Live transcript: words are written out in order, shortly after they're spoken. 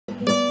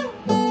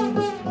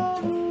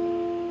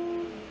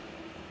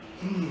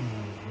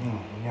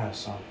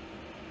guys,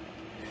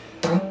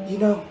 you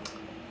know,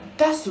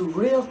 that's the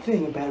real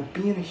thing about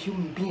being a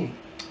human being.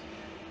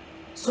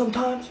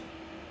 Sometimes,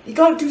 you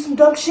gotta do some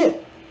dumb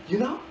shit, you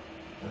know?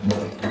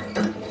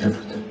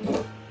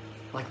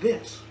 Like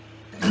this.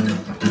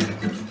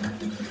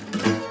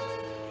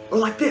 Or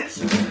like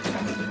this.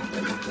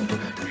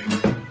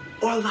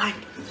 Or like...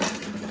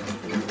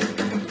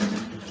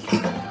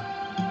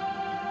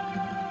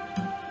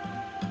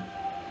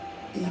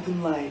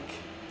 even like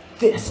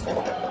this.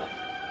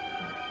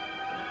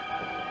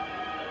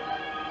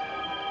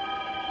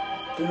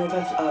 Don't know if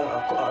that's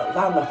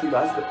loud enough for you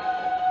guys, but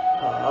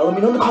let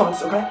me know in the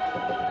comments, okay?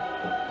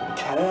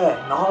 Okay,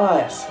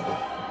 nice.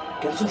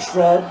 Getting some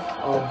shred,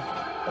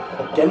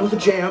 getting with the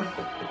jam,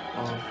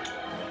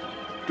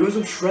 doing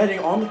some shredding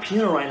on the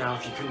piano right now,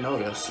 if you can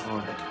notice.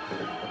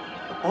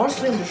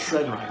 Honestly, I'm just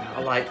shredding right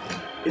now. Like,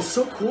 it's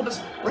so cool, but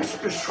when I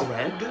start to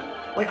shred,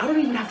 like, I don't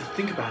even have to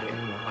think about it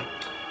anymore. Like,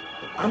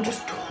 I'm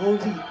just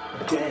totally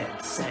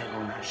dead set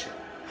on that shit.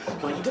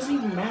 Like, it doesn't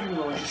even matter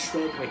when I just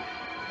shred, like,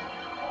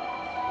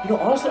 you know,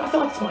 honestly, I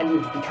feel like this might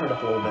need to be turned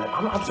up a little bit.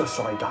 I'm so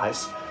sorry,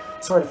 guys.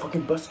 Sorry to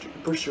fucking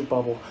burst your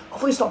bubble.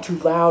 Hopefully it's not too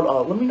loud.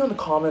 Let me know in the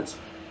comments.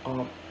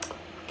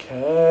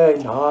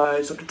 Okay,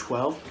 nice. Up to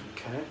 12.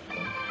 Okay.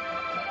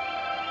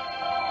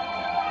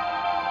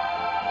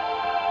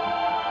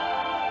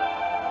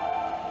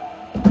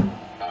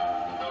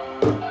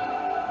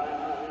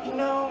 You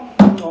know,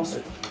 I'll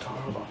sit with the guitar.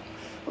 Hold on.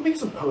 Let me get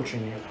some poetry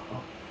in here, though.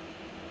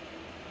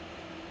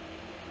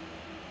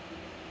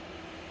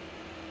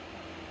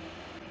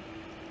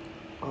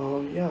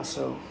 Yeah,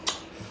 so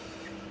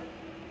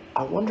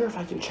I wonder if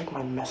I can check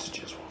my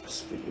messages while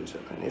this video is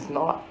open. If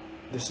not,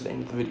 this is the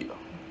end of the video.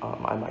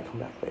 I might come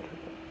back later,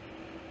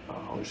 but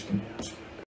I'll just get